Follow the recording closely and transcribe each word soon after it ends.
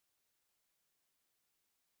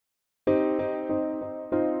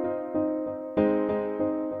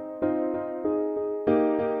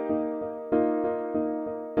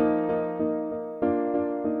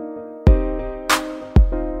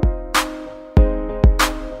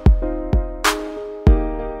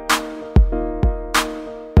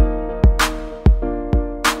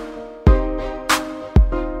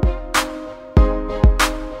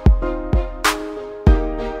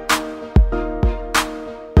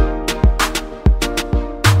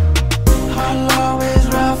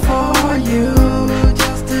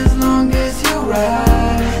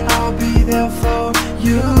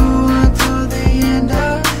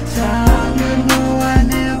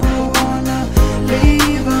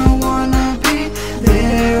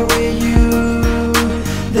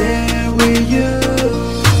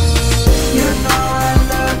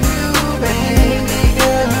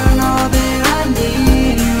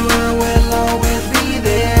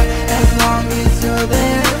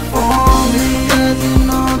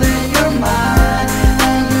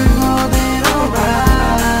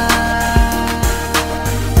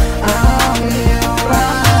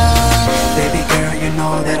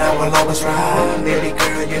will always ride. Baby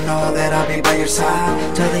girl, you know that I'll be by your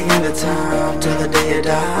side till the end of time, till the day you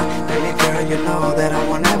die. Baby girl, you know that I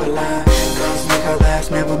won't ever lie, cause nigga,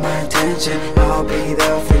 that's never my intention. I'll be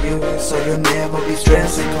there for you, so you'll never be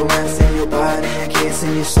stressing. Caressing your body and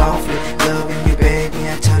kissing you softly, loving you, baby,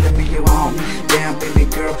 and telling me you want me. Damn, baby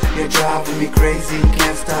girl, you're driving me crazy.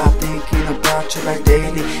 Can't stop thinking about you like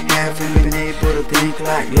daily. Haven't been able to think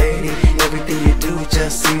like lady. Everything you do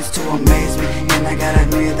just seems to amaze me, and I gotta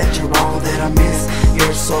admit that you're all that I miss.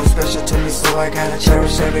 You're so special to me, so I gotta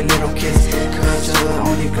cherish every little kiss, cause you're the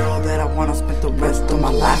only girl that I wanna spend the rest of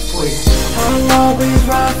my life with. I'll always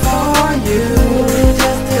ride for you,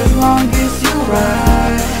 just as long as you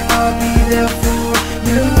ride. I'll be there for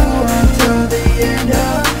you until the end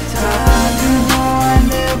of time. You know I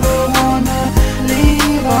never wanna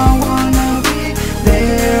leave, I wanna be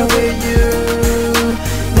there with you,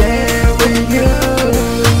 there with you.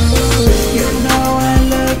 You know I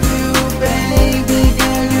love you, baby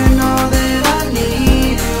girl, you know that I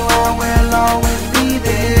need you. I will always be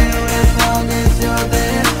there as long as you're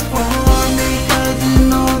there for me, cause you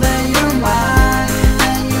know that you're mine,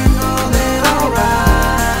 and you know that I'll ride,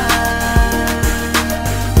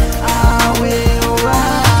 I will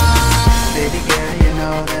ride. Baby girl, you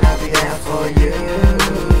know that I'll be there for you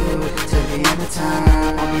till the end of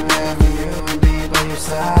time. I'll be there for you and be by your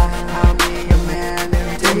side. I'll be your man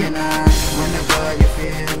every day and night. Whenever you're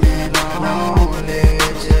feeling lonely,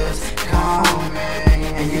 just call me,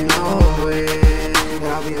 and you know it,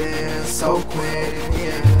 I'll be there so quick,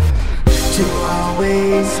 yeah, to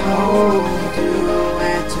always hold